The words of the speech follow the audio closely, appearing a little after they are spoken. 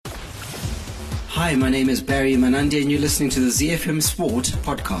Hi, my name is Barry Manandi and you're listening to the ZFM Sport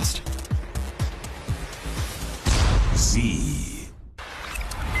podcast. Z.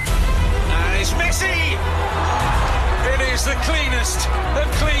 And it's Messi! It is the cleanest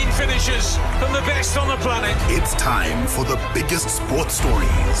of clean finishes and the best on the planet. It's time for the biggest sports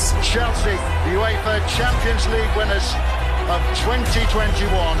stories. Chelsea, the UEFA Champions League winners of 2021.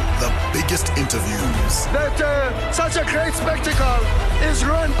 The biggest interviews. That such a great spectacle is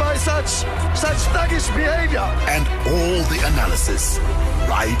ruined by such thuggish behavior. And all the analysis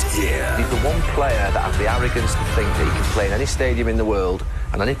right here. He's the one player that has the arrogance to think that he can play in any stadium in the world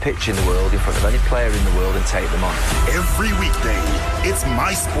and any pitch in the world in front of any player in the world and take them on. Every weekday, it's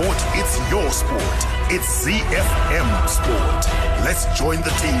my sport, it's your sport. It's ZFM Sport. Let's join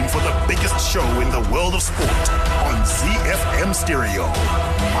the team for the biggest show in the world of sport on ZFM Stereo.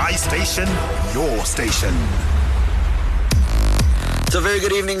 My station, your station. So very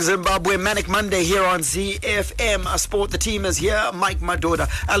good evening, Zimbabwe. Manic Monday here on ZFM Sport. The team is here. Mike Madoda,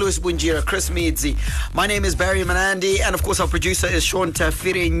 Alois Bunjira, Chris Meadzi. My name is Barry Manandi, and of course our producer is Sean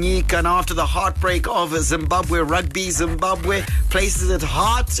Tafiri Nyika. And after the heartbreak of Zimbabwe rugby, Zimbabwe places its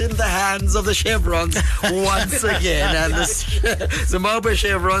heart in the hands of the Chevrons once again. And the Zimbabwe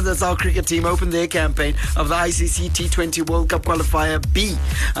Chevrons, that's our cricket team, opened their campaign of the ICC T20 World Cup Qualifier B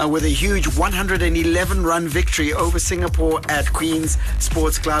with a huge 111-run victory over Singapore at Queen's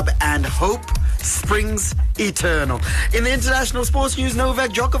Sports Club, and hope springs eternal. In the international sports news,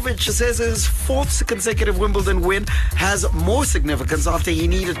 Novak Djokovic says his fourth consecutive Wimbledon win has more significance after he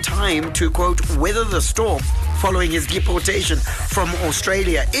needed time to, quote, weather the storm following his deportation from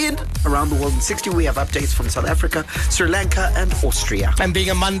Australia. In Around the World in 60, we have updates from South Africa, Sri Lanka and Austria. And being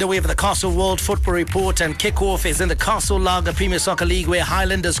a Monday, we have the Castle World Football Report, and kickoff is in the Castle Lager Premier Soccer League, where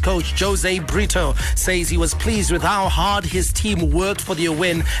Highlanders coach Jose Brito says he was pleased with how hard his team worked for the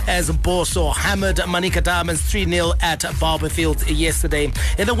win as Boso hammered Manica Diamonds 3-0 at Barberfield yesterday.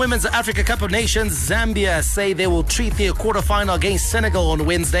 In the Women's Africa Cup of Nations, Zambia say they will treat their quarterfinal against Senegal on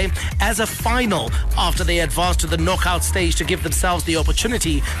Wednesday as a final after they advanced to the knockout stage to give themselves the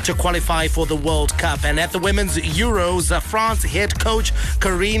opportunity to qualify for the World Cup. And at the Women's Euros, France head coach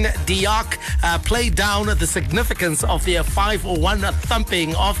Corinne Diacre played down the significance of their 5-1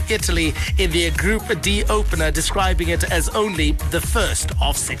 thumping of Italy in their Group D opener, describing it as only the first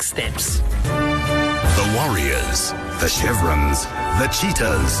of 6 steps. The Warriors, the Chevrons, the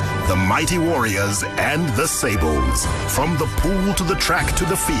Cheetahs, the Mighty Warriors, and the Sables. From the pool to the track to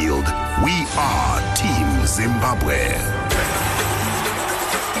the field, we are Team Zimbabwe.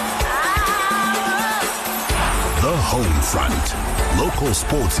 The Home Front. Local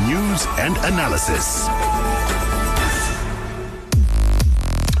sports news and analysis.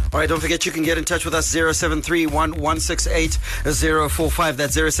 All right, don't forget you can get in touch with us, 0731-168-045.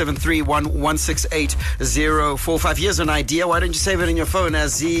 That's 0731-168-045. Here's an idea. Why don't you save it in your phone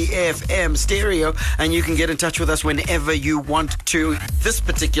as ZFM Stereo, and you can get in touch with us whenever you want to. This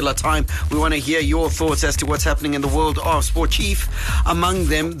particular time, we want to hear your thoughts as to what's happening in the world of sport. Chief among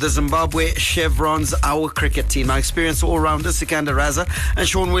them, the Zimbabwe Chevrons, our cricket team. Our experienced all-rounders, Sikandar Raza and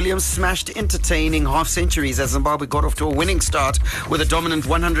Sean Williams, smashed entertaining half-centuries as Zimbabwe got off to a winning start with a dominant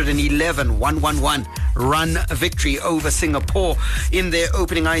 111 run victory over Singapore in their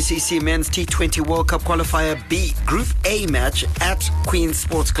opening ICC Men's T20 World Cup Qualifier B Group A match at Queen's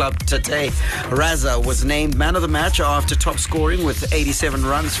Sports Club today. Raza was named man of the match after top scoring with 87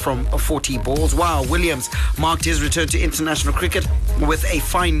 runs from 40 balls, while Williams marked his return to international cricket with a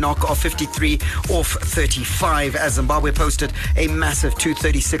fine knock of 53 off 35 as Zimbabwe posted a massive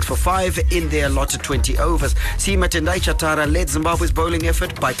 236 for 5 in their allotted 20 overs. Sima Tendai Chatara led Zimbabwe's bowling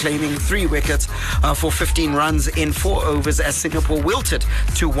effort by claiming 3 wickets for 15 runs in 4 overs as Singapore wilted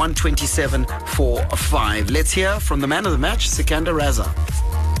to 127 for 5. Let's hear from the man of the match, Sikandar Raza.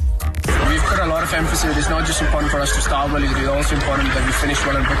 We've put a lot of emphasis. It's not just important for us to start well, it is also important that we finish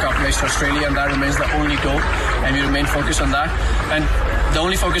well and book our place to Australia, and that remains the only goal, and we remain focused on that. And the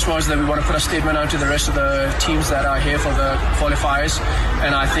only focus was that we want to put a statement out to the rest of the teams that are here for the qualifiers,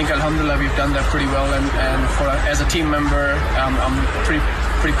 and I think alhamdulillah we've done that pretty well, and for as a team member I'm pretty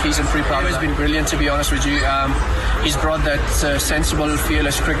pleased and pretty proud. It's been brilliant, to be honest with you. He's brought that sensible,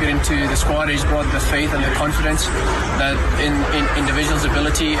 fearless cricket into the squad. He's brought the faith and the confidence that in individuals'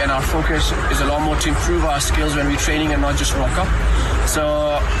 ability, and our focus is a lot more to improve our skills when we're training and not just rock up.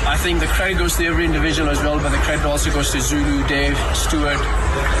 So I think the credit goes to every individual as well, but the credit also goes to Zulu, Dave, Stuart,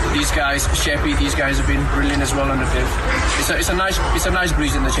 these guys, Sheppy. These guys have been brilliant as well under Dave. It's a nice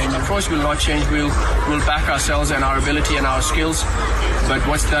breeze in the change. Of course, we'll not change. We'll back ourselves and our ability and our skills. But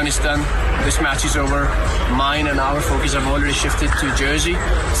what's done is done. This match is over. Mine and our focus have already shifted to Jersey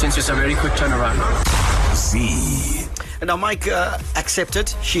since it's a very quick turnaround. Z. And now Mike accepted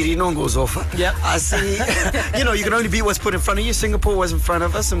Shirinongo's offer. Yeah. I see. You can only beat what's put in front of you. Singapore was in front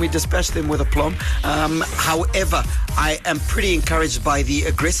of us and we dispatched them with aplomb. However, I am pretty encouraged by the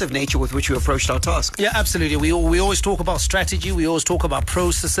aggressive nature with which we approached our task. Yeah, absolutely. We always talk about strategy. We always talk about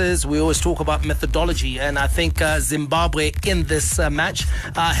processes. We always talk about methodology. And I think Zimbabwe in this match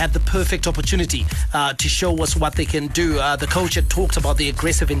had the perfect opportunity to show us what they can do. The coach had talked about the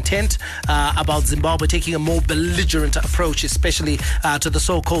aggressive intent, about Zimbabwe taking a more belligerent approach, especially to the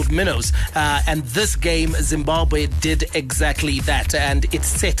so-called minnows. And this game, Zimbabwe did exactly that. And it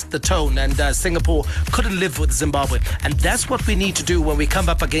set the tone. And Singapore couldn't live with Zimbabwe. And that's what we need to do when we come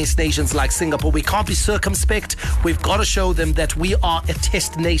up against nations like Singapore. We can't be circumspect. We've got to show them that we are a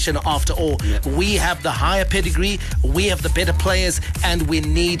test nation after all. Yeah. We have the higher pedigree, we have the better players, and we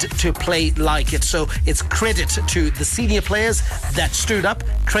need to play like it. So it's credit to the senior players that stood up.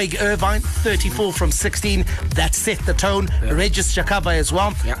 Craig Irvine, 34 from 16. That set the tone. Yeah. Regis Jakava as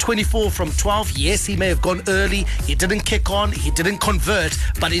well, 24 from 12. Yes, he may have gone early. He didn't kick on. He didn't convert.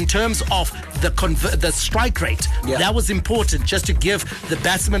 But in terms of the strike rate, that was important, just to give the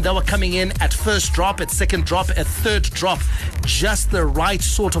batsmen that were coming in at first drop, at second drop, at third drop, just the right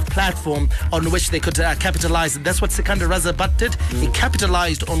sort of platform on which they could capitalize. And that's what Sikandar Raza Butt did. He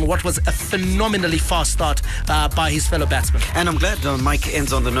capitalized on what was a phenomenally fast start by his fellow batsmen. And I'm glad Mike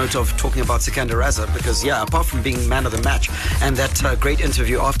ends on the note of talking about Sikandar Raza, because apart from being man of the match and that great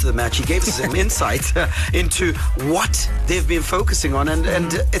interview after the match, he gave us some insight into what they've been focusing on,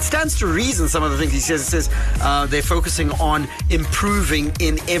 and it stands to reason some of the things he says. He says they're focusing on improving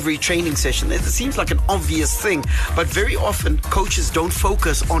in every training session. It seems like an obvious thing, but very often coaches don't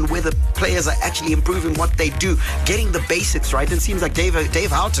focus on whether players are actually improving what they do, getting the basics right. And it seems like Dave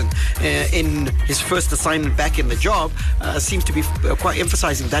Houghton, in his first assignment back in the job, seems to be quite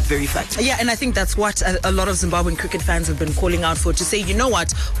emphasizing that very fact. Yeah, and I think that's what a lot of Zimbabwean cricket fans have been calling out for, to say, you know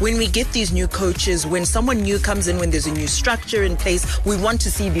what, when we get these new coaches, when someone new comes in, when there's a new structure in place, we want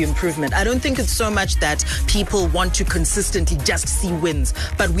to see the improvement. I don't think it's so much that people want to consistently just see wins,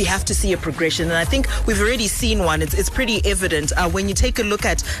 but we have to see a progression. And I think we've already seen one. It's pretty evident when you take a look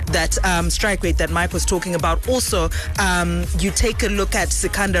at that strike rate that Mike was talking about. Also, you take a look at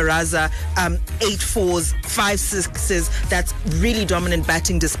Sikandar Raza, 8 fours, 5 sixes. That's really dominant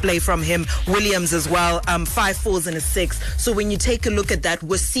batting display from him. Williams as well, 5 fours and a 6. So when you take a look at that,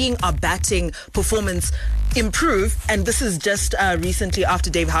 we're seeing our batting performance improve, and this is just recently after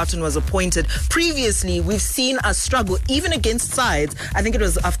Dave Houghton was appointed. Previously, we've seen us struggle even against sides. I think it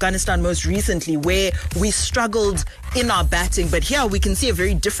was Afghanistan most recently where we struggled in our batting, but here we can see a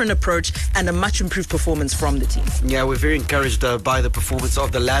very different approach and a much improved performance from the team. Yeah, we're very encouraged by the performance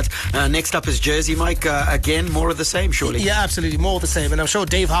of the lads. Next up is Jersey, Mike. Again, more of the same, surely? Yeah, absolutely, more of the same. And I'm sure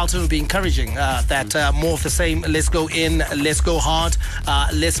Dave Houghton will be encouraging that more of the same. Let's go in, let's go hard.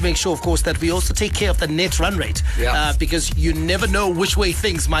 Let's make sure, of course, that we also take care of the net run rate, because you never know which way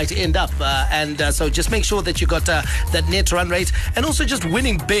things might end up. So just make sure that you got that net run rate, and also just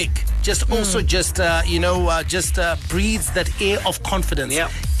winning big. Just breathes that air of confidence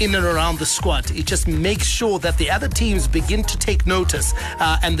in and around the squad. It just makes sure that the other teams begin to take notice,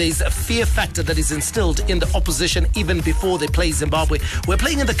 and there's a fear factor that is instilled in the opposition even before they play Zimbabwe. We're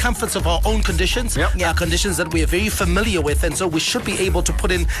playing in the comforts of our own conditions, conditions that we are very familiar with, and so we should be able to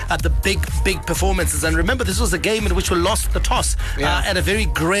put in the big performances. And remember, this was a game in which we lost the toss at a very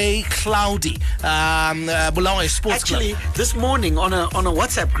grey, cloudy Bulawayo Sports Club. Actually, this morning on a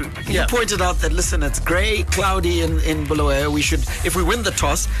WhatsApp group, you pointed out that, listen, it's grey, cloudy in Bulawayo. We should, if we win the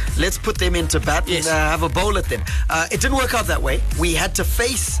toss, let's put them into bat and have a bowl at them. It didn't work out that way. We had to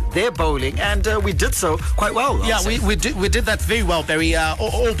face their bowling, and we did so quite well. We did that very well, Barry.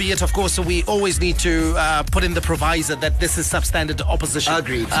 Albeit, of course, we always need to put in the proviso that this is substandard opposition.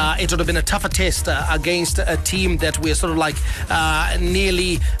 Agreed. It would have been a tougher test against a team that we're sort of like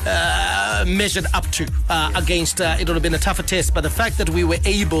nearly measured up to against. It would have been a tougher test, but the fact that we were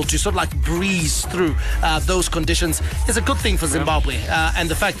able to sort of like breeze through those conditions is a good thing for Zimbabwe. And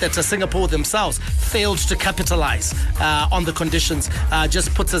the fact that Singapore themselves failed to capitalize on the conditions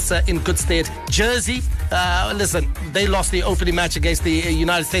just puts us in good stead. Jersey, Listen, they lost the opening match against the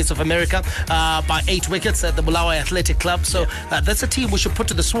United States of America by 8 wickets at the Bulawayo Athletic Club. So that's a team we should put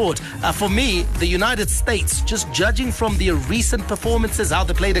to the sword. For me, the United States, just judging from their recent performances, how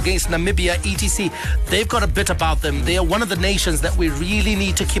they played against Namibia, etc., they've got a bit about them. They are one of the nations that we really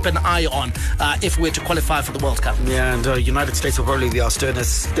need to keep an eye on if we're to qualify for the World Cup. Yeah, and United States will probably be our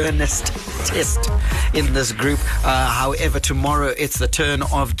sternest test in this group. However, tomorrow it's the turn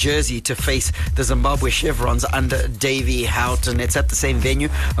of Jersey to face the Zimbabwe Chevrons under Davy Houghton. It's at the same venue.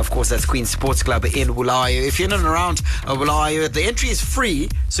 Of course, that's Queen's Sports Club in Bulawayo. If you're in and around Bulawayo, the entry is free,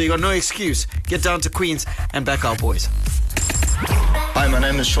 so you got no excuse. Get down to Queen's and back our boys. Hi, my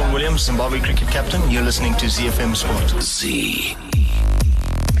name is Sean Williams, Zimbabwe cricket captain. You're listening to ZFM Sport. Z.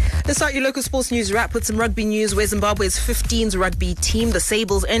 Let's start your local sports news wrap with some rugby news where Zimbabwe's 15s rugby team, the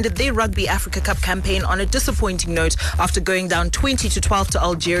Sables, ended their Rugby Africa Cup campaign on a disappointing note after going down 20-12 to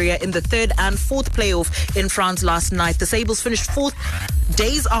Algeria in the third and fourth playoff in France last night. The Sables finished fourth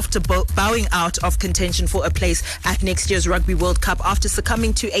days after bowing out of contention for a place at next year's Rugby World Cup after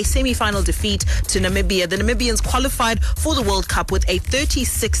succumbing to a semi-final defeat to Namibia. The Namibians qualified for the World Cup with a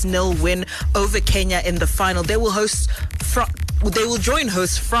 36-0 win over Kenya in the final. They will join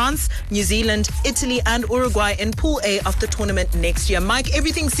hosts France, New Zealand, Italy and Uruguay in Pool A of the tournament next year. Mike,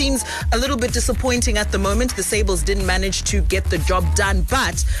 everything seems a little bit disappointing at the moment. The Sables didn't manage to get the job done,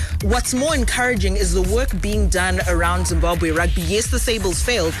 but what's more encouraging is the work being done around Zimbabwe rugby. Yes, the Sables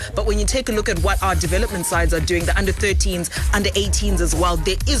failed, but when you take a look at what our development sides are doing, the under-13s, under-18s as well,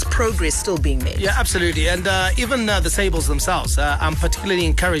 there is progress still being made. Yeah, absolutely. And even the Sables themselves, I'm particularly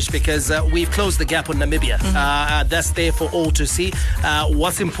encouraged because we've closed the gap on Namibia. That's there for all to see.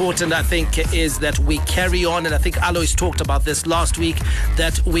 What's important, I think, is that we carry on, and I think Alois talked about this last week,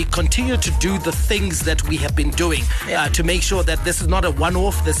 that we continue to do the things that we have been doing to make sure that this is not a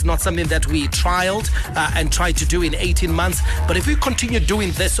one-off, this is not something that we trialed and tried to do in 18 months. But if we continue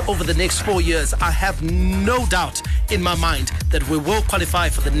doing this over the next 4 years, I have no doubt in my mind that we will qualify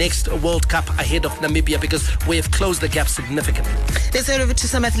for the next World Cup ahead of Namibia because we have closed the gap significantly. Let's head over to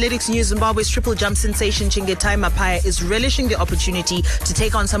some athletics news. Zimbabwe's triple jump sensation Chingetai Mapaya is relishing the opportunity to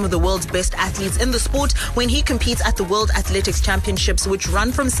take on some of the world's best athletes in the sport when he competes at the World Athletics Championships, which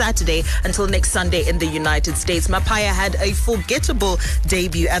run from Saturday until next Sunday in the United States. Mapaya had a forgettable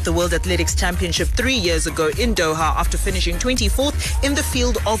debut at the World Athletics Championship 3 years ago in Doha after finishing 24th in the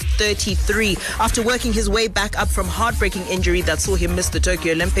field of 33. After working his way back up from heartbreaking injury that saw him miss the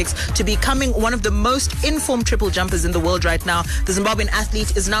Tokyo Olympics to becoming one of the most informed triple jumpers in the world right now, the Zimbabwean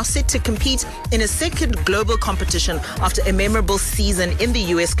athlete is now set to compete in a second global competition after a memorable season in the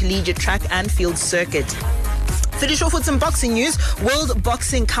US collegiate track and field circuit. Finish off with some boxing news. World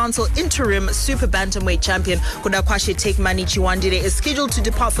Boxing Council interim super bantamweight champion Kudakwashe Tekmani Chiwandire is scheduled to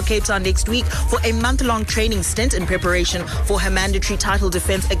depart for Cape Town next week for a month-long training stint in preparation for her mandatory title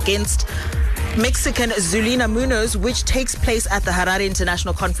defense against Mexican Zulina Munoz, which takes place at the Harare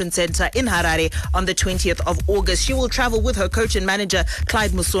International Conference Center in Harare on the 20th of August. She will travel with her coach and manager,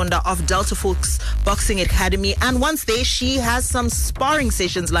 Clyde Musonda of Delta Force Boxing Academy. And once there, she has some sparring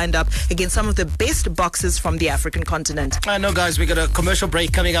sessions lined up against some of the best boxers from the African continent. I know, guys, we got a commercial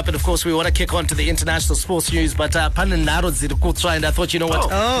break coming up, and of course, we want to kick on to the international sports news. But and I thought, you know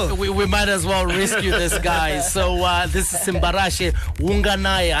what? We might as well rescue this guy. So this is Simbarashe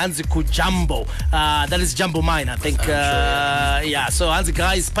Wunganai Hanzi Kujambo. That is Jumbo Mine, I think. Yeah, so Hanzi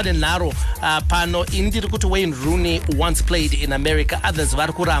guys, Panenaro, Pano, Indiri kuti Wayne Rooney once played in America, others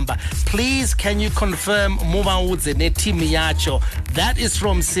Varkuramba. Please, can you confirm Mumaudze ne team yacho? That is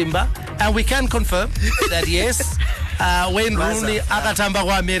from Simba, and we can confirm that yes. Wayne Rooney akatamba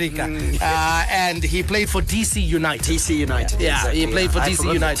kwa America, and he played for DC United. DC United, yeah, exactly. He played for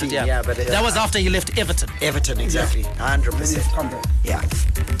DC United. Team, yeah, but that was after he left Everton. Everton, exactly, 100%. Yeah.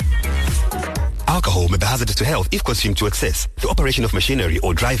 Alcohol may be hazardous to health if consumed to excess. The operation of machinery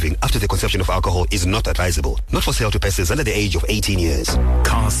or driving after the consumption of alcohol is not advisable. Not for sale to persons under the age of 18 years.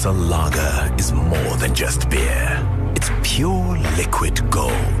 Castle Lager is more than just beer. It's pure liquid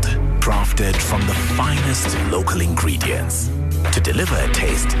gold, crafted from the finest local ingredients to deliver a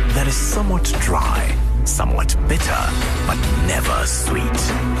taste that is somewhat dry, somewhat bitter, but never sweet.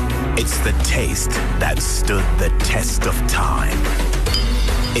 It's the taste that stood the test of time.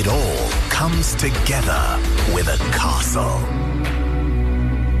 It all comes together with a castle.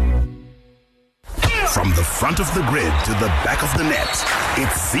 From the front of the grid to the back of the net,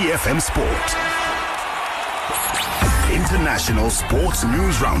 it's ZFM Sport. International Sports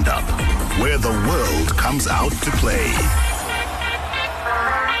News Roundup, where the world comes out to play.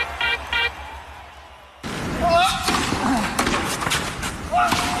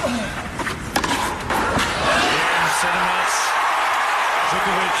 A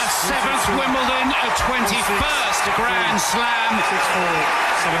 7th Wimbledon, a 21st Grand Slam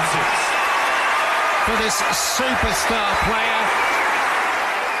for this superstar player.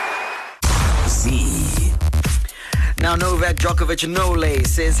 Now, Novak Djokovic, Nole,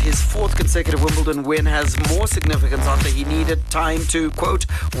 says his 4th consecutive Wimbledon win has more significance after he needed time to, quote,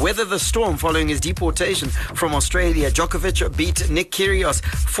 weather the storm following his deportation from Australia. Djokovic beat Nick Kyrgios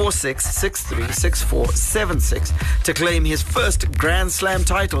 4-6, 6-3, 6-4, 7-6 to claim his first Grand Slam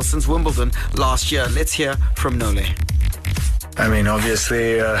title since Wimbledon last year. Let's hear from Nole. I mean,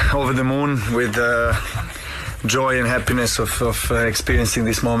 obviously, over the moon with joy and happiness of experiencing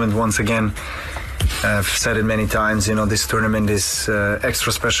this moment once again. I've said it many times, this tournament is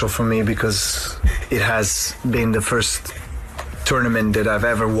extra special for me because it has been the first tournament that I've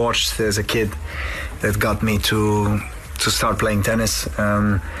ever watched as a kid that got me to start playing tennis.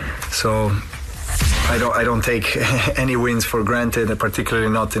 So I don't take any wins for granted, particularly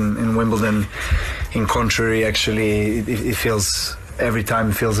not in Wimbledon. In contrary, actually, it feels, every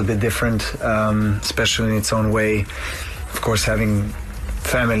time feels a bit different, especially in its own way. Of course, having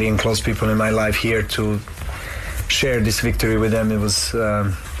family and close people in my life here to share this victory with them, it was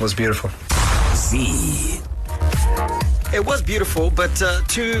beautiful. It was beautiful, but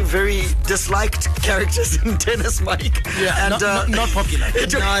two very disliked characters in tennis, Mike. Yeah, and, not popular.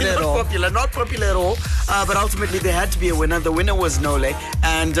 Not popular at all. But ultimately, there had to be a winner. The winner was Nole,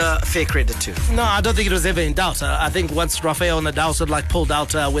 and fair credit too. No, I don't think it was ever in doubt. I think once Rafael Nadal sort of pulled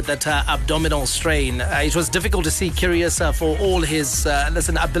out with that abdominal strain, it was difficult to see Kyrgios for all his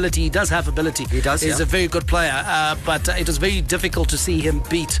ability. He does have ability. He does. He's a very good player, but it was very difficult to see him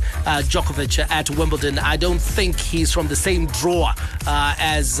beat Djokovic at Wimbledon. I don't think he's from the same drawer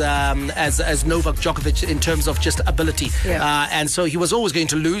as Novak Djokovic in terms of just ability, and so he was always going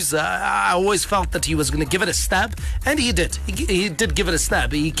to lose. I always felt that he was going to give it a stab, and he did. He did give it a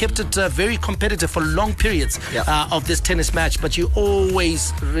stab. He kept it very competitive for long periods of this tennis match. But you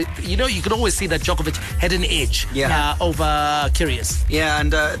always, you could always see that Djokovic had an edge over Kyrgios. Yeah,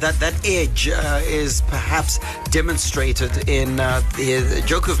 and that edge is perhaps demonstrated in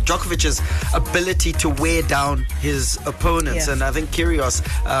Djokovic's ability to wear down his opponents, and I think Kyrgios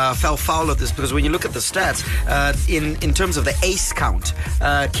fell foul of this, because when you look at the stats in terms of the ace count,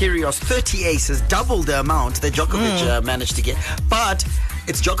 Kyrgios 30 aces, double the amount that Djokovic managed to get, but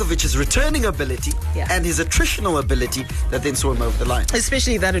it's Djokovic's returning ability and his attritional ability that then saw him over the line.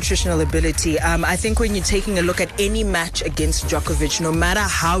 Especially that attritional ability. I think when you're taking a look at any match against Djokovic, no matter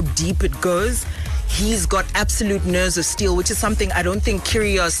how deep it goes, he's got absolute nerves of steel, which is something I don't think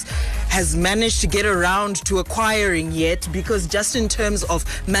Kyrgios has managed to get around to acquiring yet, because just in terms of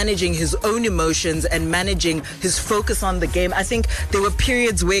managing his own emotions and managing his focus on the game, I think there were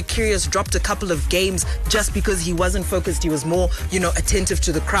periods where Kyrgios dropped a couple of games just because he wasn't focused. He was more, attentive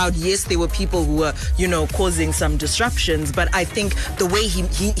to the crowd. Yes, there were people who were, causing some disruptions, but I think the way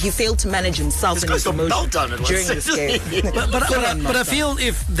he failed to manage himself and his emotions during this game. but I feel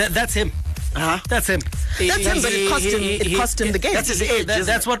if that's him. That's him. That's him, but it cost him the game. That's his edge.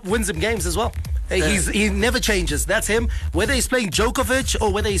 That's what wins him games as well. He never changes. That's him. Whether he's playing Djokovic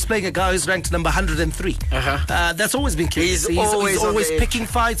or whether he's playing a guy who's ranked number 103. That's always been Kyrgios. He's always picking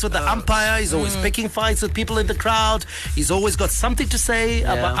fights with the umpire. He's always picking fights with people in the crowd. He's always got something to say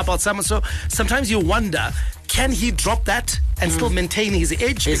about someone. So sometimes you wonder, can he drop that and still maintain his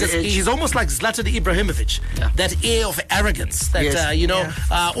edge? Because he's almost like Zlatan Ibrahimovic. That air of arrogance that,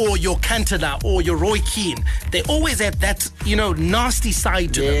 or your Cantona or your Roy Keane. They always have that, nasty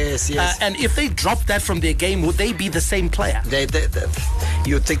side to them. And if they drop that from their game, would they be the same player?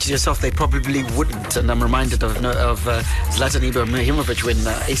 You would think to yourself they probably wouldn't. And I'm reminded of Zlatan Ibrahimovic when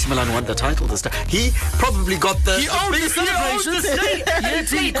AC Milan won the title this time. He probably got the... He owned the celebrations. Yet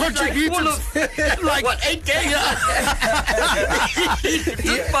he contributed like 8 games. He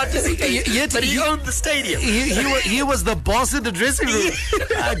did participate, but he owned the stadium. He was the boss in the dressing room,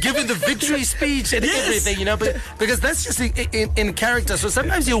 giving the victory speech and everything, because that's just in character. So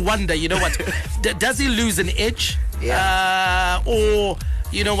sometimes you wonder, does he lose an edge? Or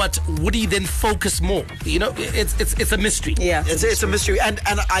would he then focus more? It's a mystery. Yeah, it's a mystery, and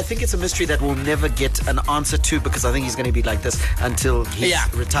I think it's a mystery that we'll never get an answer to, because I think he's going to be like this until he's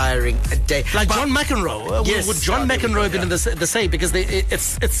retiring a day. John McEnroe. Would John McEnroe have been the same? Because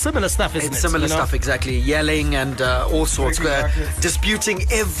it's similar stuff, isn't it? It's similar stuff, exactly. Yelling and all sorts, disputing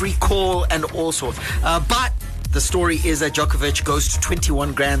every call and all sorts. But the story is that Djokovic goes to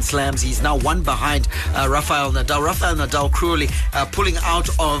 21 Grand Slams. He's now one behind Rafael Nadal. Rafael Nadal cruelly pulling out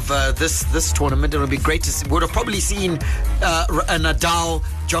of this tournament. It would be great to see. We would have probably seen a Nadal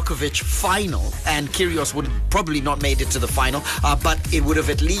Djokovic final, and Kyrgios would probably not made it to the final, but it would have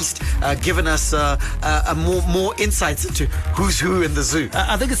at least given us more insights into who's who in the zoo.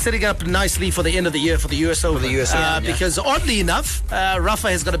 I think it's setting up nicely for the end of the year for the US Open. Because oddly enough,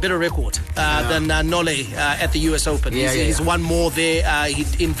 Rafa has got a better record than Nole at the US Open. He's won more there.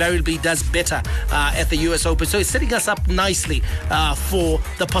 He invariably does better at the US Open. So it's setting us up nicely for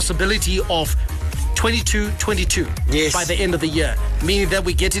the possibility of 22-22 by the end of the year, meaning that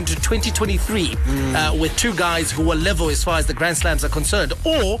we get into 2023 with two guys who are level as far as the Grand Slams are concerned,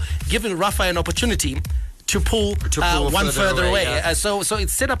 or giving Rafa an opportunity to pull one further away. So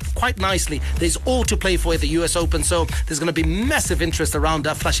it's set up quite nicely. There's all to play for at the US Open, so there's going to be massive interest around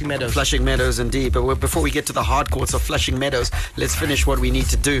Flushing Meadows. Flushing Meadows, indeed. But before we get to the hard courts of Flushing Meadows, let's finish what we need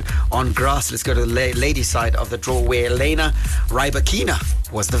to do on grass. Let's go to the ladies' side of the draw, where Elena Rybakina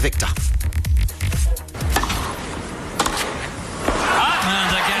was the victor.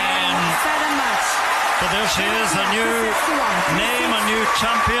 And again, but there she is, a new name, a new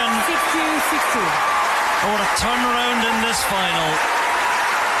champion. 6-2. Oh, what a turnaround in this final.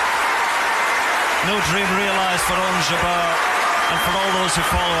 No dream realised for Ons Jabeur and for all those who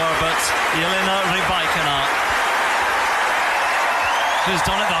follow her, but Elena Rybakina, who's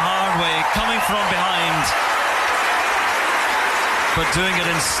done it the hard way, coming from behind, but doing it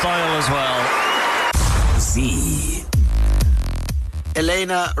in style as well. Z.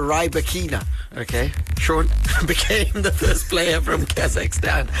 Elena Rybakina, okay, Sean, became the first player from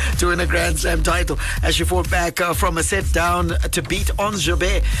Kazakhstan to win a Grand Slam title as she fought back from a set down to beat Ons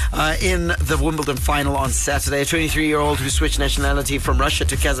Jabeur in the Wimbledon final on Saturday. A 23-year-old who switched nationality from Russia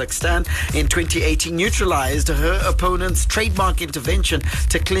to Kazakhstan in 2018 neutralized her opponent's trademark intervention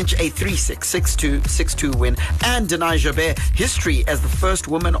to clinch a 3-6, 6-2, 6-2 win and deny Jabeur history as the first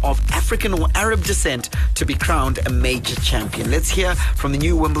woman of African or Arab descent to be crowned a major champion. Let's hear from the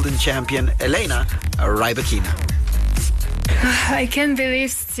new Wimbledon champion, Elena Rybakina. I can't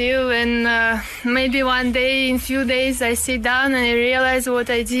believe still, and maybe one day, in few days, I sit down and I realize what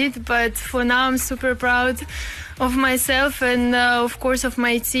I did, but for now I'm super proud of myself and of course of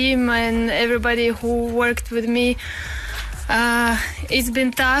my team and everybody who worked with me. It's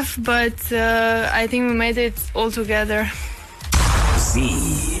been tough, but I think we made it all together.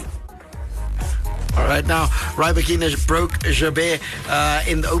 Z. All right, now Rybakina broke Jabeur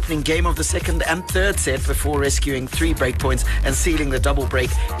in the opening game of the second and third set before rescuing 3 break points and sealing the double break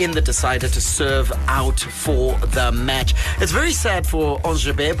in the decider to serve out for the match. It's very sad for Ons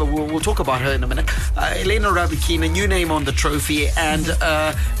Jabeur, but we'll talk about her in a minute. Elena Rybakina, new name on the trophy, and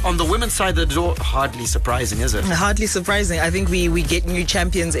on the women's side of the door, hardly surprising, is it? Hardly surprising. I think we get new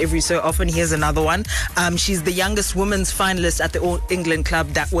champions every so often. Here's another one. She's the youngest women's finalist at the All England Club.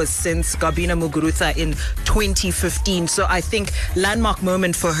 That was since Gabina Muguruza in 2015. So I think landmark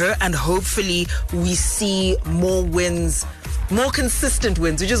moment for her, and hopefully we see more wins, more consistent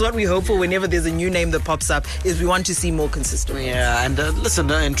wins, which is what we hope for whenever there's a new name that pops up, is we want to see more consistent wins. Yeah, and listen,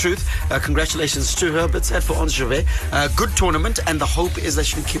 in truth, congratulations to her, but sad for Ons Jabeur. Good tournament, and the hope is that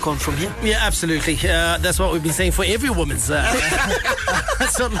she can kick on from here. Yeah, absolutely. That's what we've been saying for every woman's. So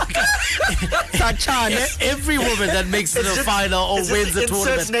every woman that makes the final or wins the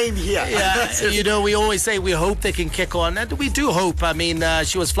tournament. Name here. Yeah, you know, we always say we hope they can kick on, and we do hope. I mean,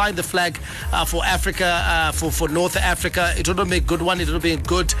 she was flying the flag for Africa, for North Africa. It would be a good one. It would be a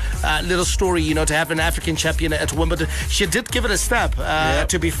good little story, you know, to have an African champion at Wimbledon. She did give it a stab,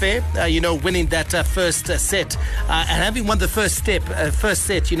 to be fair, winning that first set and having won the first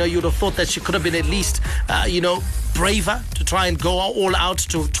set, you know, you'd have thought that she could have been at least, braver to try and go all out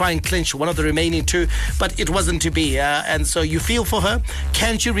to try and clinch one of the remaining 2, but it wasn't to be, and so you feel for her.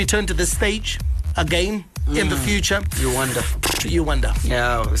 Can she return to this stage again in the future? You wonder.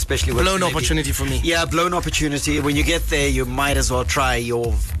 Yeah, especially with blown opportunity for me. Yeah, blown opportunity. When you get there, you might as well try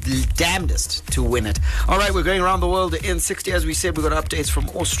your damnedest to win it. All right, we're going around the world in 60. As we said, we've got updates from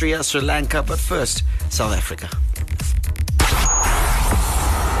Austria, Sri Lanka, but first, South Africa.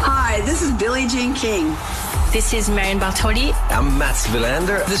 Hi, this is Billie Jean King. This is Marion Bartoli. I'm Mats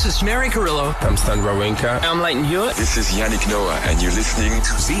Wilander. This is Mary Carrillo. I'm Stan Wawrinka. I'm Leighton Hewitt. This is Yannick Noah, and you're listening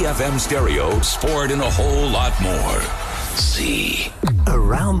to ZFM Stereo, sport and a whole lot more. Z.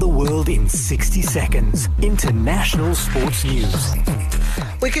 Around the world in 60 seconds. International sports news.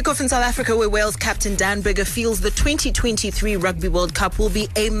 We kick off in South Africa, where Wales captain Dan Biggar feels the 2023 Rugby World Cup will be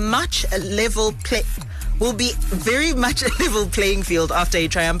a much level play. will be very much a level playing field after a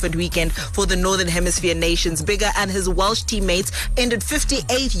triumphant weekend for the Northern Hemisphere nations. Biggar and his Welsh teammates ended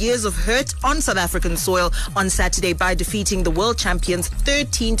 58 years of hurt on South African soil on Saturday by defeating the world champions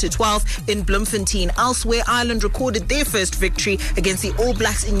 13-12 in Bloemfontein. Elsewhere, Ireland recorded their first victory against the All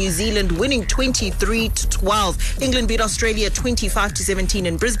Blacks in New Zealand, winning 23-12. England beat Australia 25-17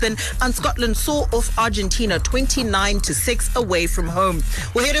 in Brisbane, and Scotland saw off Argentina 29-6 away from home.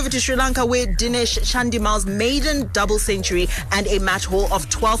 We'll head over to Sri Lanka, where Dinesh Chandimal's maiden double century and a match haul of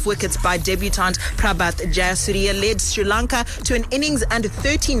 12 wickets by debutant Prabhat Jayasuriya led Sri Lanka to an innings and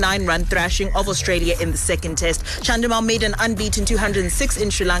 39-run thrashing of Australia in the second test. Chandimal made an unbeaten 206 in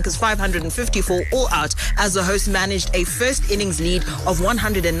Sri Lanka's 554 all-out as the host managed a first innings lead of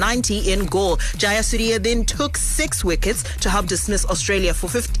 190 in Galle. Jayasuriya then took 6 wickets to help dismiss Australia for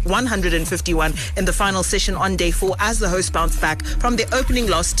 151 in the final session on day 4 as the host bounced back from their opening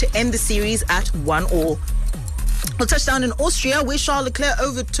loss to end the series at 1-1. We'll touch down in Austria, where Charles Leclerc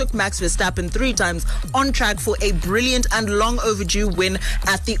overtook Max Verstappen 3 times on track for a brilliant and long overdue win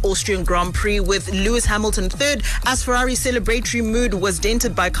at the Austrian Grand Prix, with Lewis Hamilton third as Ferrari's celebratory mood was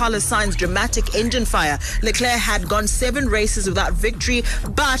dented by Carlos Sainz's dramatic engine fire. Leclerc had gone 7 races without victory,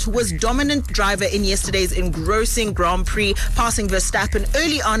 but was dominant driver in yesterday's engrossing Grand Prix, passing Verstappen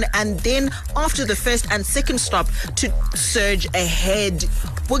early on and then after the first and second stop to surge ahead.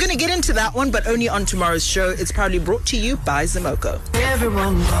 We're going to get into that one, but only on tomorrow's show. It's proudly brought to you by Zimoco.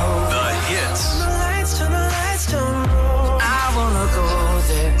 Everyone knows The hits. the lights turn I wanna go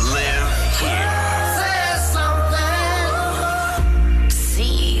there. Live here. Say something.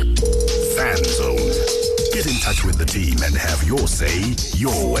 See. Fan Zone. Get in touch with the team and have your say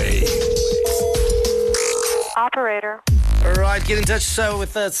your way. Operator. All right, get in touch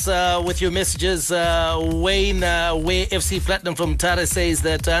with us with your messages. Wayne, where FC Platinum from Tara says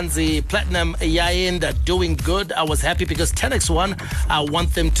that Anzi Platinum Yaenda doing good. I was happy because Tenex won. I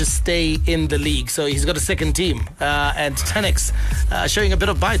want them to stay in the league. So he's got a second team. And Tenex showing a bit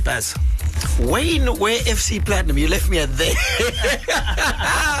of bite, Baz. Wayne, where FC Platinum? You left me at there.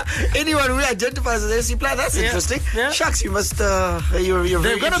 Anyone who identifies as FC Platinum, that's interesting. Yeah. Shucks, you must. You're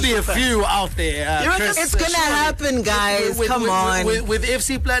there are going to be a few out there. Chris, it's going to happen, guys. Come on. With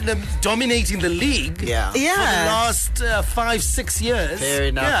FC Platinum dominating the league for the last 5-6 years. Fair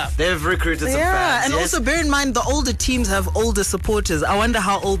enough. Yeah. They've recruited some fans. And also bear in mind the older teams have older supporters. I wonder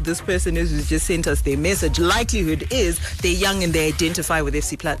how old this person is who's just sent us their message. Likelihood is they're young and they identify with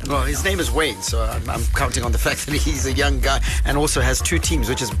FC Platinum. Well, his name is Wayne, so I'm counting on the fact that he's a young guy and also has 2 teams,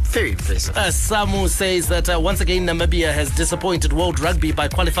 which is very impressive. Samu says that once again Namibia has disappointed World Rugby by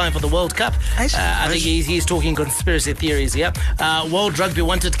qualifying for the World Cup. I think he's talking conspiracy theories, yeah. World Rugby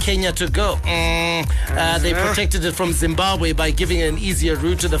wanted Kenya to go. They protected it from Zimbabwe by giving it an easier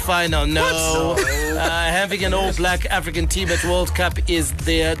route to the final. No. Having an all-black African team at World Cup is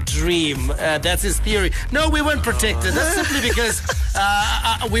their dream. That's his theory. No, we weren't protected. That's simply because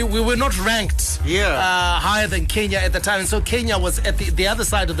we were not ranked higher than Kenya at the time, and so Kenya was at the other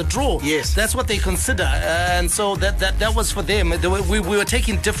side of the draw. Yes, that's what they consider, and so that was for them. We were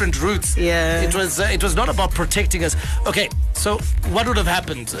taking different routes. Yeah, it was not about protecting us. Okay, so what would have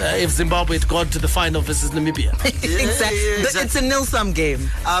happened if Zimbabwe had gone to the final versus Namibia? Exactly. It's a nil-sum game.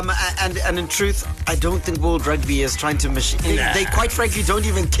 And in truth, I don't think World Rugby is trying to they quite frankly don't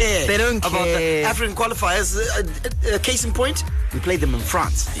even care. They don't about the African qualifiers. Case in point, we played them in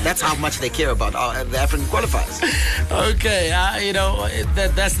France. That's how much they care about the African qualifiers. Okay,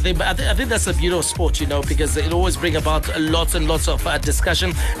 that's the thing. But I think that's the beauty of sport, because it'll always bring about lots and lots of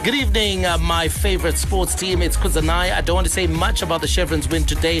discussion. Good evening, my favorite sports team. It's Kuzanai. I don't want to say much about the Chevrons win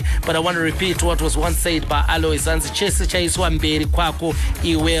today, but I want to repeat what was once said by Alois Zanzi. Chese chaiswa mberi kwako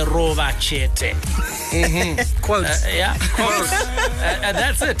iwe rova chete. Quote. Yeah, quote. And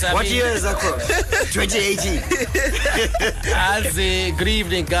that's it. What year is that quote? 2018. Good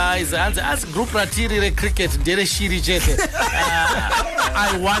evening, guys. As group ratiri cricket, dere shiri chete.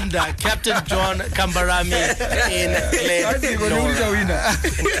 I wonder, Captain John Kambarami in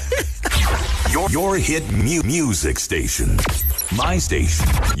Your hit music station. My station.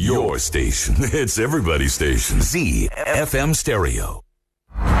 Your station. It's everybody's station. ZFM Stereo.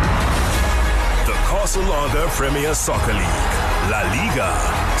 The Casalaga Premier Soccer League, La Liga,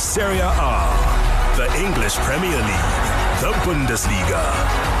 Serie A, the English Premier League, the Bundesliga.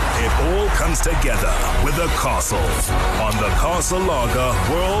 It all comes together with the Castle on the Casalaga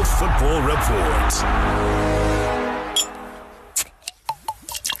World Football Report.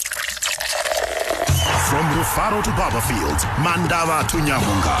 From Rufaro to Barberfield, Mandava to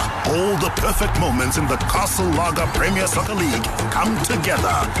Nyamunga, all the perfect moments in the Casalaga Premier Soccer League come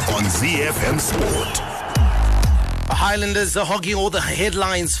together on ZFM Sport. Highlanders are hogging all the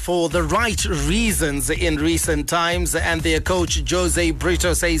headlines for the right reasons in recent times, and their coach Jose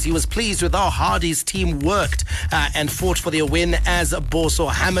Brito says he was pleased with how hard his team worked and fought for their win as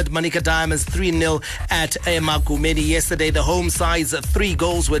Boso hammered Manica Diamonds 3-0 at Emagumeni yesterday. The home side's 3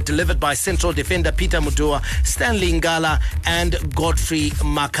 goals were delivered by central defender Peter Mutua, Stanley Ngala and Godfrey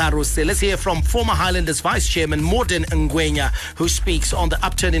Makaruse. Let's hear from former Highlanders Vice Chairman Morden Ngwenya, who speaks on the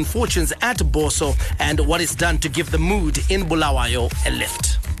upturn in fortunes at Boso and what it's done to give the mood in Bulawayo a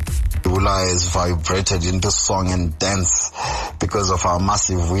lift. Bulawayo has vibrated into song and dance because of our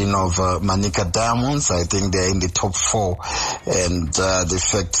massive win over Manica Diamonds. I think they're in the top 4, and the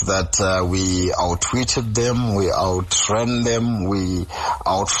fact that we outwitted them, we outran them, we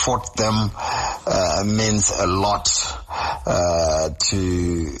outfought them means a lot to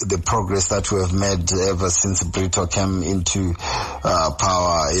the progress that we have made ever since Brito came into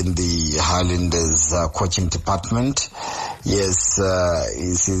power in the Highlanders coaching department. Yes,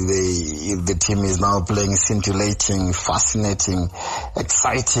 you see, the team is now playing scintillating, fascinating,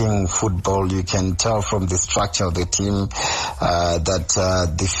 exciting football. You can tell from the structure of the team that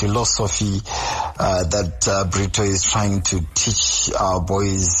the philosophy that Brito is trying to teach our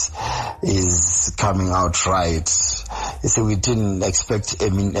boys is coming out right. You see, we didn't expect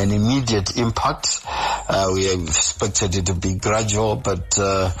an immediate impact. We expected it to be gradual, but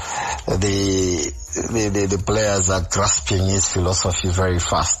the players are grasping his philosophy very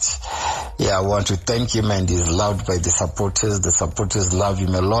fast. Yeah, I want to thank him, and he's loved by the supporters. The supporters love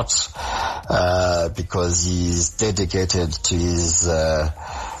him a lot because he's dedicated to his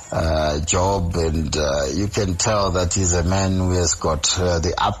job, and you can tell that he's a man who has got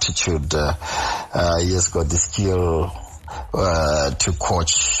the aptitude, he has got the skill to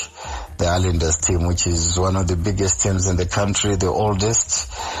coach the Highlanders team, which is one of the biggest teams in the country, the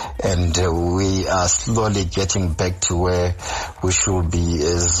oldest, and we are slowly getting back to where we should be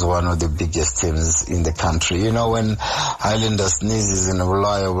as one of the biggest teams in the country. You know, when Highlanders sneezes in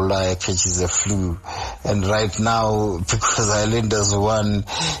Bulawayo catches a flu, and right now, because Highlanders won,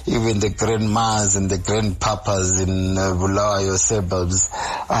 even the grandmas and the grandpapas in Bulawayo suburbs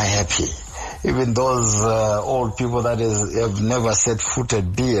are happy. Even those old people that have never set foot at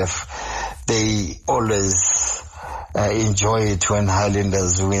BF, they always enjoy it when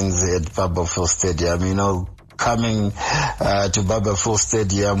Highlanders wins at Barberfield Stadium. You know, coming to Barberfield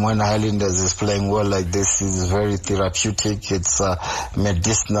Stadium when Highlanders is playing well like this is very therapeutic. It's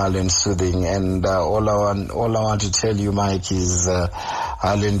medicinal and soothing. And all I want to tell you, Mike, is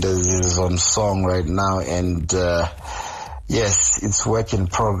Highlanders is on song right now, and yes, it's work in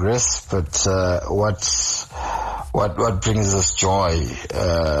progress, but what brings us joy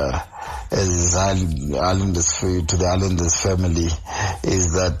as Islanders, to the Islanders family,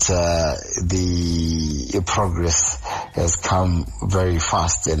 is that the progress has come very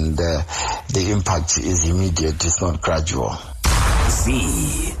fast, and the impact is immediate. It's not gradual.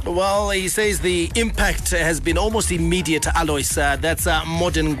 Well, he says the impact has been almost immediate, Alois. That's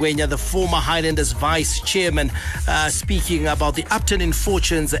Morden Ngwenya, the former Highlanders Vice Chairman, speaking about the upturn in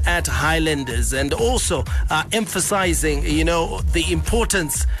fortunes at Highlanders, and also emphasizing, you know, the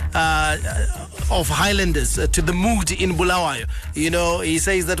importance of Highlanders to the mood in Bulawayo. You know, he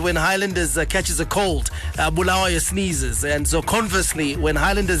says that when Highlanders catches a cold, Bulawayo sneezes, and so conversely, when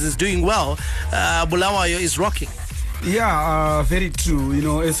Highlanders is doing well, Bulawayo is rocking. Yeah, very true. You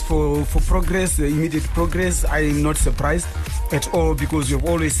know, as for progress, immediate progress, I am not surprised at all, because we've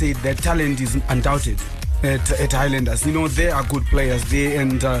always said that talent is undoubted at Highlanders. You know, they are good players there,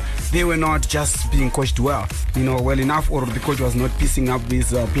 and they were not just being coached well enough, or the coach was not piecing up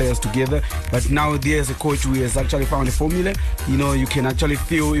these players together. But now there's a coach who has actually found a formula. You know, you can actually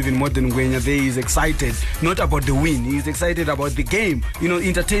feel even Morden Ngwenya there is excited, not about the win, he's excited about the game. You know,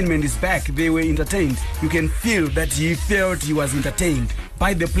 entertainment is back. They were entertained. You can feel that he felt he was entertained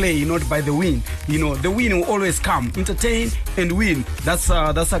by the play, not by the win. You know, the win will always come. Entertain and win. That's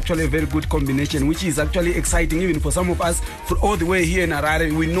actually a very good combination, which is actually exciting even for some of us. For all the way here in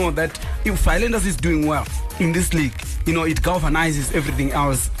Harare, we know that if Highlanders is doing well in this league, you know, it galvanizes everything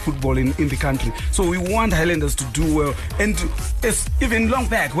else football in the country. So we want Highlanders to do well. And even long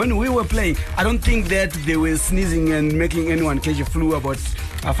back when we were playing, I don't think that they were sneezing and making anyone catch a flu about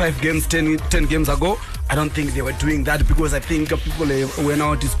 5 games, 10 games ago. I don't think they were doing that, because I think people were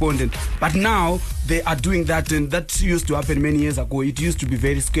now despondent. But now they are doing that, and that used to happen many years ago. It used to be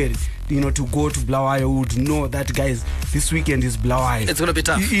very scary. to go to Bulawayo would know that, guys, this weekend is Bulawayo. It's going to be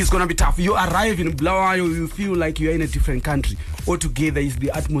tough. It's going to be tough. You arrive in Bulawayo, you feel like you're in a different country. Altogether, is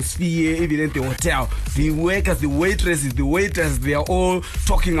the atmosphere, even at the hotel. The workers, the waitresses, the waiters, they are all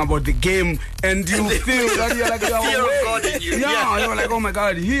talking about the game, and you feel that you're like, you're like, oh my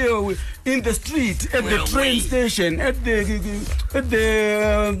God, here in the street, at the train station, at the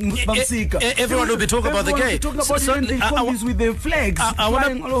Bamsika. Everyone will be talking about the game. Talking about the with the flags. I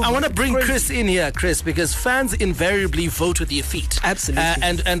want to bring Chris in here, Chris, because fans invariably vote with their feet. Absolutely.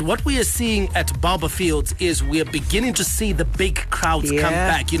 And what we are seeing at Barber Fields is we are beginning to see the big crowds come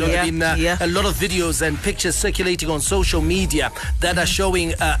back. A lot of videos and pictures circulating on social media that are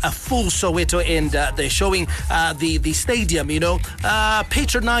showing a full Soweto, and they're showing the stadium,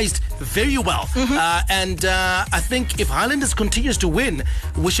 patronized very well. And I think if Highlanders continues to win,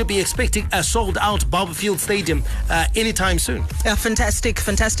 we should be expecting a sold-out Barber Field Stadium anytime soon.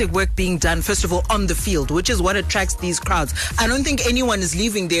 Fantastic work being done, first of all, on the field, which is what attracts these crowds. I don't think anyone is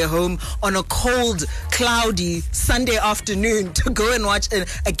leaving their home on a cold, cloudy Sunday afternoon to go and watch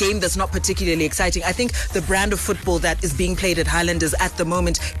a game that's not particularly exciting. I think the brand of football that is being played at Highlanders at the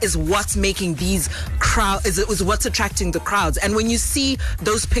moment is what's making these crowds, is what's attracting the crowds. And when you see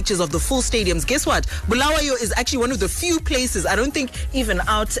those pictures of the full stadiums, guess what? Bulawayo is actually one of the few places, I don't think even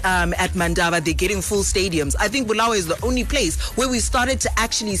out at Mandava they're getting full stadiums. I think Bulawayo is the only place where we started to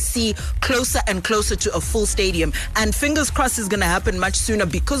actually see closer and closer to a full stadium. And fingers crossed is going to happen much sooner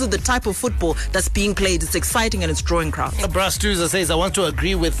because of the type of football that's being played. It's exciting and it's drawing crowds. Brastuza says, I want to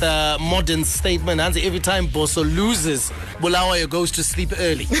agree with Modern's statement. Hansi, every time Boso loses, Bulawayo goes to sleep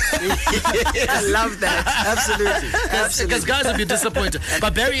early. I love that. Absolutely. Because guys will be disappointed.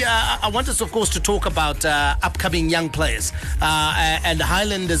 But Barry, I want us, of course, to talk about upcoming young players. And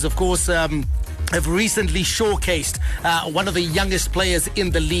Highlanders, of course, have recently showcased one of the youngest players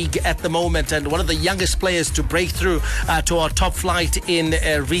in the league at the moment, and one of the youngest players to break through to our top flight in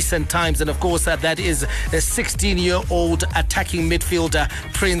recent times. And of course, that is a 16-year-old attacking midfielder,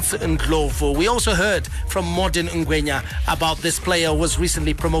 Prince Ndlovu. We also heard from Modern Ngwenya about this player who was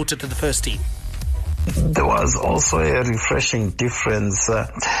recently promoted to the first team. There was also a refreshing difference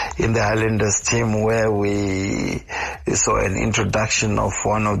in the Highlanders team, where we saw an introduction of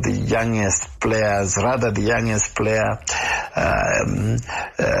one of the youngest players, the youngest player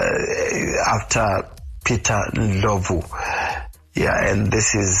after Peter Ndlovu. Yeah, and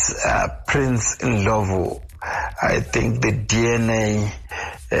this is Prince Ndlovu. I think the DNA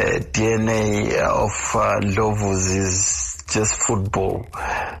of Ndlovu's is just football,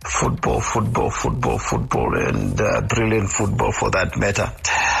 and brilliant football for that matter.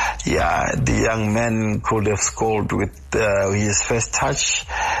 Yeah, the young man could have scored with his first touch,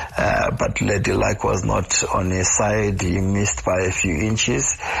 but Lady Luck was not on his side. He missed by a few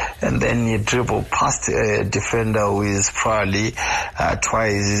inches, and then he dribbled past a defender who is probably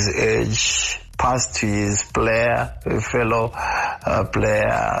twice his age, passed to his fellow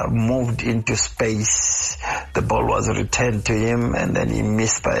player, moved into space. The ball was returned to him, and then he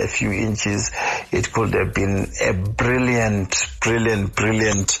missed by a few inches. It could have been a brilliant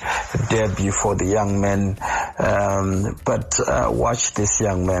debut for the young man. But watch this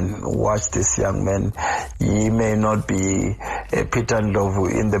young man. He may not be a Peter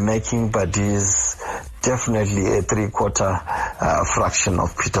Ndlovu in the making, but he is definitely a three-quarter fraction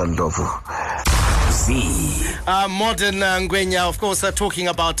of Peter Ndlovu. Modern Ngwenya, of course, talking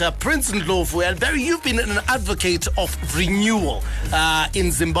about Prince Ndlovu. And Barry, you've been an advocate of renewal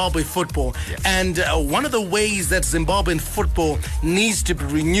in Zimbabwe football. Yeah. And one of the ways that Zimbabwean football needs to be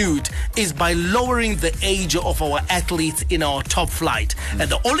renewed is by lowering the age of our athletes in our top flight. And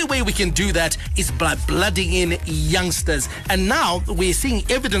the only way we can do that is by blooding in youngsters. And now we're seeing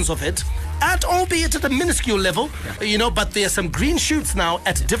evidence of it, albeit at a minuscule level, but there are some green shoots now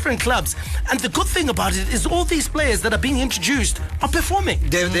at different clubs. And the good thing about it is all these players that are being introduced are performing.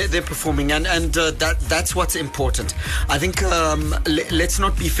 They're performing, and that's what's important. I think let's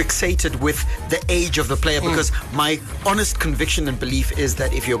not be fixated with the age of the player, because my honest conviction and belief is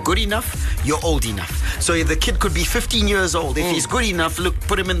that if you're good enough, you're old enough. So the kid could be 15 years old. If he's good enough, look,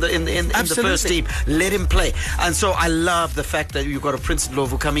 put him in the first team, let him play. And so I love the fact that you've got a Prince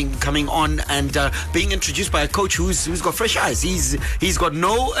Ndlovu coming on on and being introduced by a coach who's got fresh eyes. He's got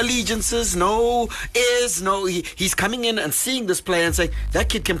no allegiances, no airs, he's coming in and seeing this player and saying, that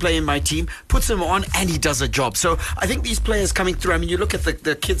kid can play in my team, puts him on, and he does a job. So I think these players coming through, I mean, you look at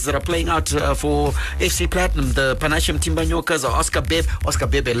the kids that are playing out for FC Platinum, the Panasham Timbanyokas, or Oscar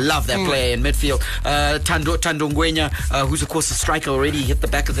Bebe, love that player in midfield. Tando Ngwenya, who's of course a striker, already hit the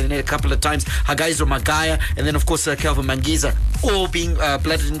back of the net a couple of times. Hagaizo Magaya, and then of course Kelvin Mangiza, all being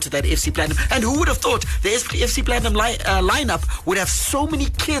blooded into that FC Platinum. And who would have thought the FC Platinum lineup would have so many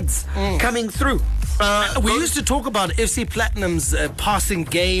kids coming through? We used to talk about FC Platinum's passing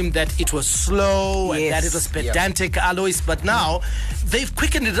game, that it was slow and that it was pedantic, Alois, but now they've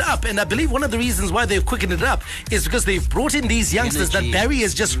quickened it up. And I believe one of the reasons why they've quickened it up is because they've brought in these youngsters that Barry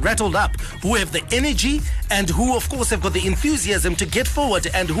has just rattled up, who have the energy and who, of course, have got the enthusiasm to get forward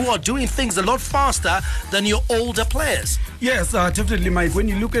and who are doing things a lot faster than your older players. Yes, definitely, Mike. When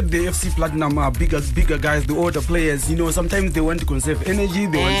you look at the FC Platinum, bigger guys, the older players, sometimes they want to conserve energy,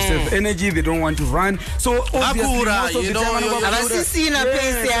 they want to save energy, they don't want to run. So obviously, most of the time,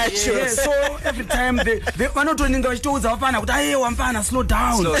 so every time they are not running, slow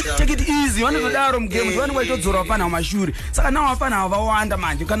down, take it easy. One of the Darum games, one way to Zorapana Mashuri. So now Afana of Wanda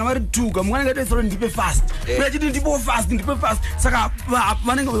man, you can wear two, I'm going to get thrown deep fast. President deep fast. Saka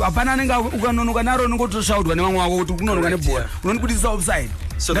Bananga Uganano go to shout when I want to go to one put his offside.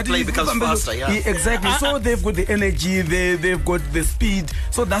 So the play becomes faster, exactly. So they've got the energy, they've got the speed.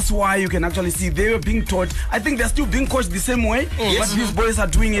 So that's why you can actually see they were being taught. I think they're still being coached the same way, but these boys are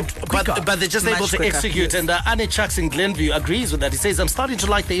doing it quicker. But they're just able to execute. And Anne Chucks in Glenview agrees with that. He says, I'm starting to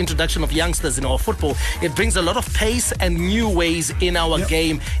like the introduction of youngsters in our football. It brings a lot of pace and new ways in our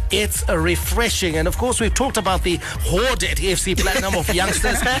game. It's refreshing. And of course, we've talked about the horde at FC Platinum of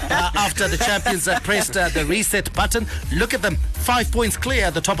youngsters after the champions pressed the reset button. Look at them, 5 points clear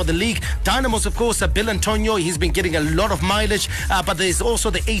at the top of the league. Dynamos, of course, Bill Antonio, he's been getting a lot of mileage, but there's also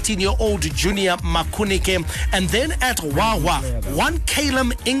the 18-year-old Junior Makunike. And then at Wawa, one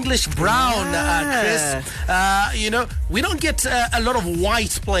Calum English Brown, Chris. We don't get a lot of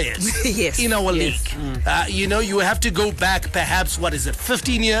white players in our league. You have to go back perhaps,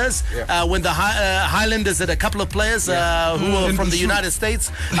 15 years, when the Highlanders had a couple of players who were from the United States.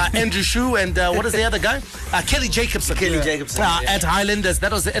 Andrew Shue and what is the other guy? Kelly Jacobson. At Highlanders.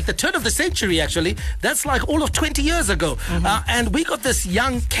 That was at the turn of the century, actually. That's like all of 20 years ago. And we got this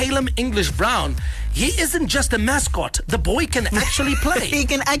young Calum English Brown. He isn't just a mascot. The boy can actually play. He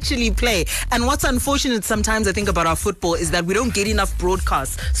can actually play. And what's unfortunate sometimes, I think, about our football is that we don't get enough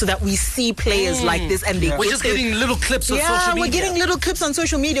broadcasts so that we see players like this. And we're just getting little clips on social media. Yeah, we're getting little clips on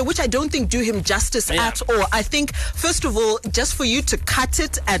social media, which I don't think do him justice at all. I think, first of all, just for you to cut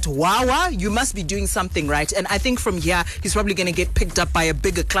it at Wawa, you must be doing something right. And I think from here, he's probably going to get picked up by a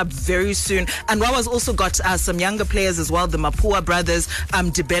bigger club very soon. And Wawa's also got some younger players as well, the Mapua brothers,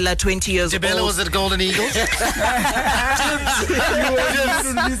 Dibela, 20 years old. Dibela was at Golden Eagles. He was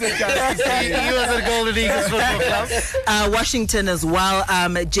at Golden Eagles Football Club. Washington as well,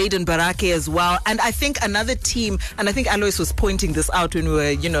 Jaden Barake as well. And I think another team, and I think Alois was pointing this out when we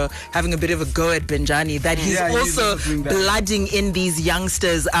were, having a bit of a go at Benjani, that he's also blooding in these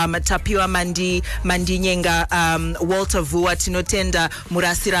youngsters, Tapiwa Mandinyenga, Walter Vua, Tinotenda,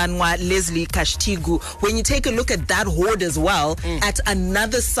 Murasiranwa, Leslie Kashtigu. When you take a look at that horde as well, at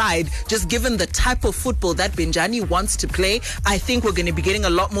another side, just given the type of football that Benjani wants to play, I think we're going to be getting a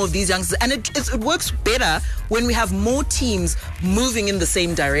lot more of these youngsters. And it works better when we have more teams moving in the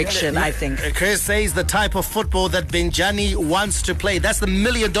same direction, I think. Chris says the type of football that Benjani wants to play. That's the $1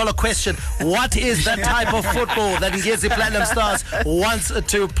 million question. What is that type of football that Ngezi Platinum Stars wants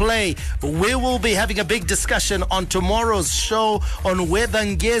to play? We will be having a big discussion on tomorrow's show on whether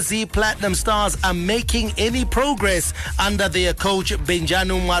Ngezi Platinum Stars are making any progress under their coach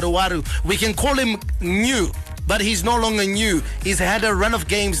Benjani Maruwaru. We can call him new, but he's no longer new. He's had a run of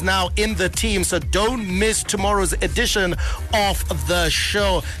games now in the team, so don't miss tomorrow's edition of the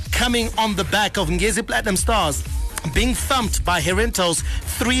show. Coming on the back of Ngezi Platinum Stars being thumped by Herentos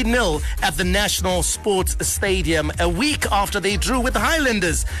 3-0 at the National Sports Stadium a week after they drew with the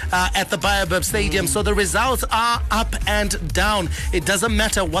Highlanders at the Baobab Stadium. So the results are up and down. It doesn't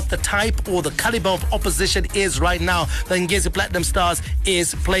matter what the type or the caliber of opposition is right now. The Ngezi Platinum Stars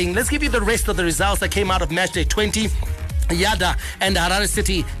is playing. Let's give you the rest of the results that came out of matchday 20. Yada and Harare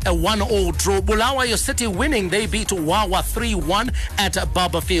City a 1-1 draw. Bulawayo City winning. They beat Wawa 3-1 at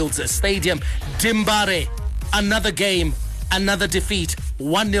Baba Fields Stadium. Dimbare, another game, another defeat,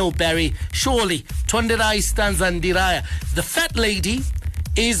 1-0 Barry. Surely Tonderai Stanzandiraya, the fat lady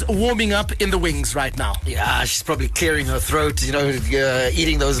is warming up in the wings right now. Yeah, she's probably clearing her throat,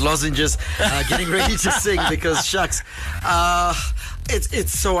 eating those lozenges, getting ready to sing because shucks.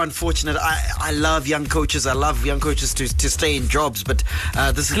 It's so unfortunate. I love young coaches. I love young coaches to stay in jobs, but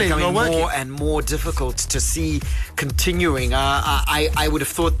this is becoming more and more difficult to see continuing. I would have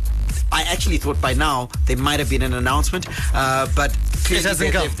thought. I actually thought by now there might have been an announcement, but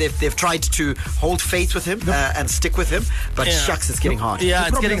they've tried to hold faith with him and stick with him, but shucks, it's getting hard. Yeah,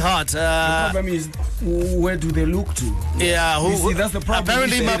 it's getting hard. The problem is, where do they look to? Yeah, see, that's the problem.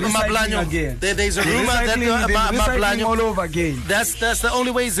 Apparently, Mablanyo. There's a rumor that Mablanyo all over again. That's the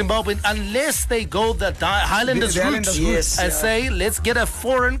only way Zimbabwe, unless they go the Highlanders route and say, let's get a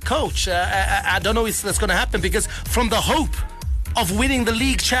foreign coach. I don't know if that's going to happen, because from the hope of winning the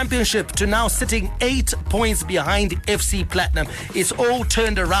league championship to now sitting 8 points behind FC Platinum, it's all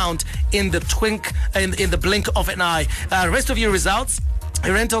turned around in the blink of an eye. Rest of your results: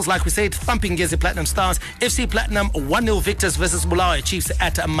 Rentals, like we said, thumping Gezi Platinum Stars. FC Platinum 1-0 victors versus Bulawayo Chiefs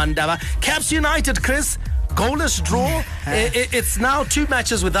at Mandava. Caps United, Chris, goalless draw. It's now 2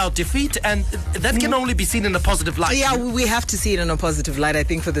 matches without defeat, and that can only be seen in a positive light. Yeah, we have to see it in a positive light, I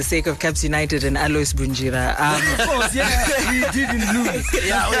think, for the sake of Caps United and Alois Bunjira. Of course, we didn't lose.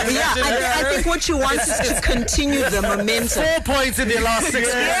 I think what you want is to continue the momentum. 4 points in their last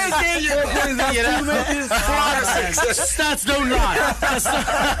 6 games. Stats don't lie.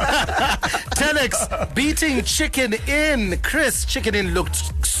 Telex beating Chicken Inn. Chris, Chicken Inn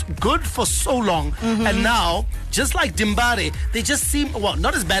looked good for so long, and now, just like Dimbare, they just seem, well,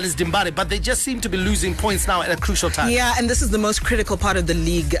 not as bad as Dimbare, but they just seem to be losing points now at a crucial time. Yeah, and this is the most critical part of the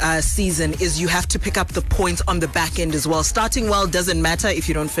league season, is you have to pick up the points on the back end as well. Starting well doesn't matter if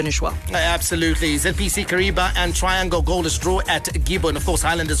you don't finish well. Absolutely. ZPC Kariba and Triangle goalless draw at Gibo, and of course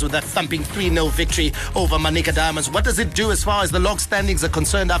Highlanders with that thumping 3-0 victory over Manica Diamonds. What does it do as far as the log standings are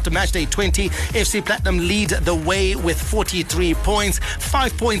concerned after match day 20? FC Platinum lead the way with 43 points.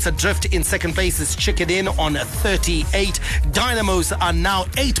 5 points adrift in second place is Chicken Inn on 38. Dynamos are now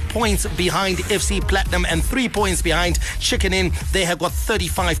 8 points behind FC Platinum and 3 points behind Chicken Inn. They have got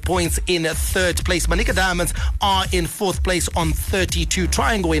 35 points in third place. Manica Diamonds are in fourth place on 32.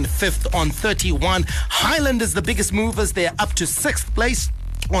 Triangle in fifth on 31. Highlanders, the biggest movers, they're up to sixth place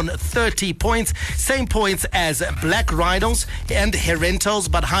on 30 points. Same points as Black Rhinos and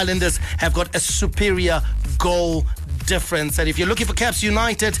Herentals, but Highlanders have got a superior goal difference. And if you're looking for Caps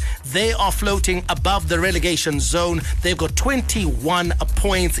United, they are floating above the relegation zone. They've got 21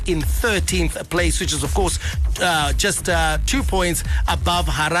 points in 13th place, which is of course just 2 points above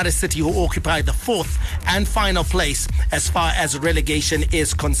Harare City, who occupy the fourth and final place as far as relegation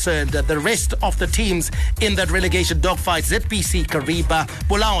is concerned. The rest of the teams in that relegation dogfight, ZPC Kariba,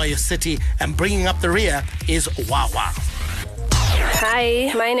 Bulawayo City, and bringing up the rear is Wawa.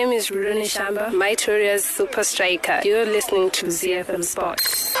 Hi, my name is Rudoni Shamba, Mytoria's super striker. You're listening to ZFM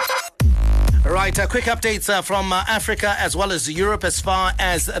Sports. Right, quick updates from Africa as well as Europe as far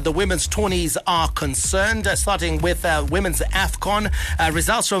as the women's tourneys are concerned. Starting with women's AFCON.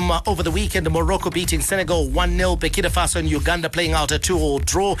 Results from over the weekend: Morocco beating Senegal 1-0. Burkina Faso and Uganda playing out a 2-2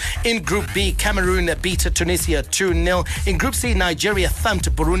 draw. In Group B, Cameroon beat Tunisia 2-0. In Group C, Nigeria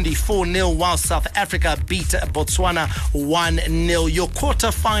thumped Burundi 4-0, while South Africa beat Botswana 1-0. Your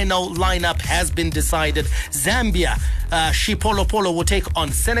quarter-final lineup has been decided. Zambia, Shipolo will take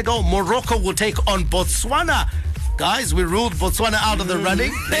on Senegal. Morocco will take on Botswana. Guys, we ruled Botswana out of the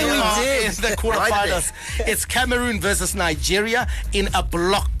running. They are in the quarterfinals. It's Cameroon versus Nigeria in a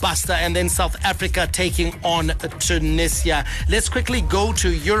blockbuster, and then South Africa taking on Tunisia. Let's quickly go to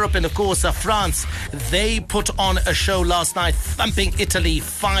Europe, and of course France. They put on a show last night, thumping Italy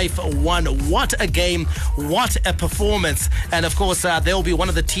 5-1. What a game, what a performance. And of course they'll be one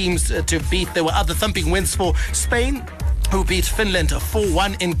of the teams to beat. There were other thumping wins for Spain, who beat Finland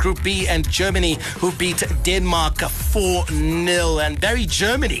 4-1 in Group B, and Germany, who beat Denmark 4-0. And very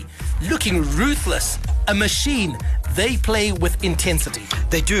Germany, looking ruthless, a machine. They play with intensity.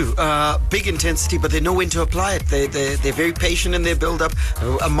 They do. Big intensity, but they know when to apply it. They're very patient in their build-up.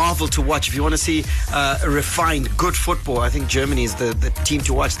 A marvel to watch. If you want to see refined, good football, I think Germany is the team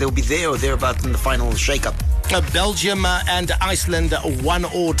to watch. They'll be there or thereabout in the final shake-up. Belgium and Iceland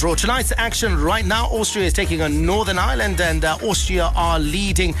 1-1 draw. Tonight's action right now, Austria is taking on Northern Ireland, and Austria are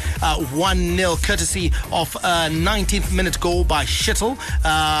leading 1-0 courtesy of a 19th minute goal by Schittel.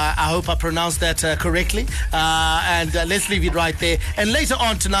 I hope I pronounced that correctly. And let's leave it right there. And later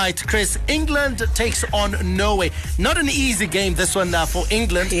on tonight, Chris, England takes on Norway. Not an easy game, this one for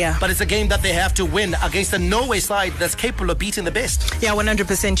England, but it's a game that they have to win against a Norway side that's capable of beating the best. Yeah,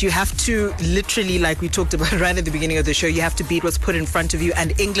 100%. You have to literally, like we talked about right at the beginning of the show, you have to beat what's put in front of you.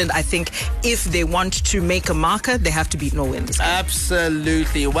 And England, I think, if they want to make a marker, they have to beat Norway in this game.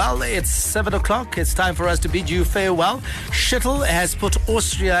 Absolutely. Well, it's 7 o'clock. It's time for us to bid you farewell. Schüttl has put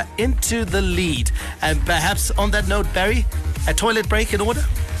Austria into the lead. And perhaps on that note, Barry, a toilet break in order?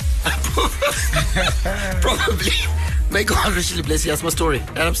 Probably. May God richly bless you. That's my story.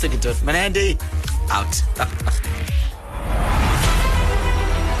 And I'm sticking to it. Manandi, out.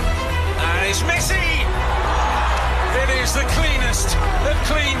 And it's Messi! It is the cleanest of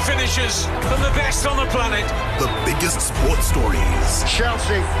clean finishes and the best on the planet. The biggest sports stories.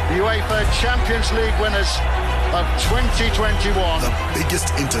 Chelsea, UEFA Champions League winners of 2021. The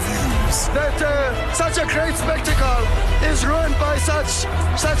biggest interviews. That such a great spectacle is ruined by such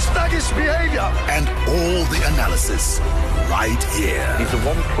thuggish behaviour. And all the analysis right here. He's the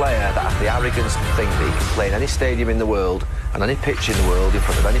one player that has the arrogance to think that he can play in any stadium in the world and any pitch in the world in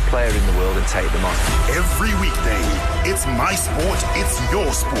front of any player in the world and take them on. Every weekday, it's my sport, it's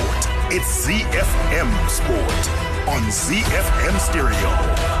your sport. It's ZFM Sport on ZFM Stereo.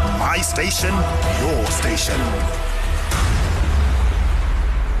 My station, your station.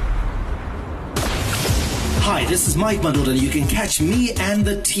 Hi, this is Mike Madoda, and you can catch me and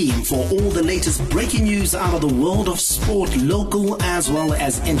the team for all the latest breaking news out of the world of sport, local as well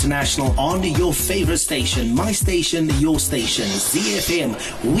as international, on your favorite station, my station, your station, ZFM.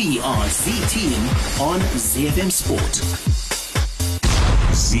 We are Z Team on ZFM Sport.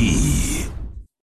 Z